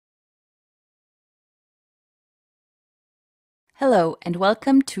Hello and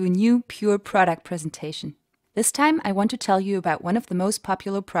welcome to a new PJUR product presentation. This time I want to tell you about one of the most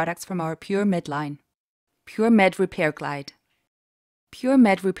popular products from our PJUR Med line, PJUR Med Repair Glide. PJUR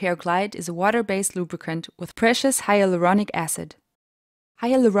Med Repair Glide is a water-based lubricant with precious hyaluronic acid.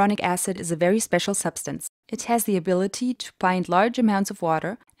 Hyaluronic acid is a very special substance. It has the ability to bind large amounts of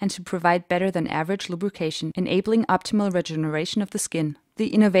water and to provide better than average lubrication, enabling optimal regeneration of the skin. The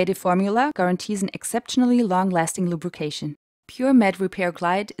innovative formula guarantees an exceptionally long-lasting lubrication. PJUR Med Repair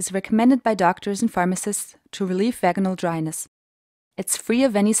Glide is recommended by doctors and pharmacists to relieve vaginal dryness. It's free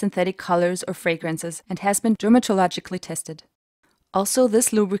of any synthetic colors or fragrances and has been dermatologically tested. Also,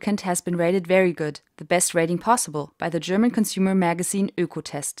 this lubricant has been rated very good, the best rating possible, by the German consumer magazine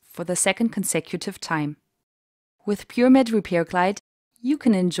Ökotest for the second consecutive time. With PJUR Med Repair Glide, you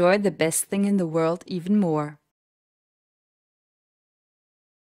can enjoy the best thing in the world even more.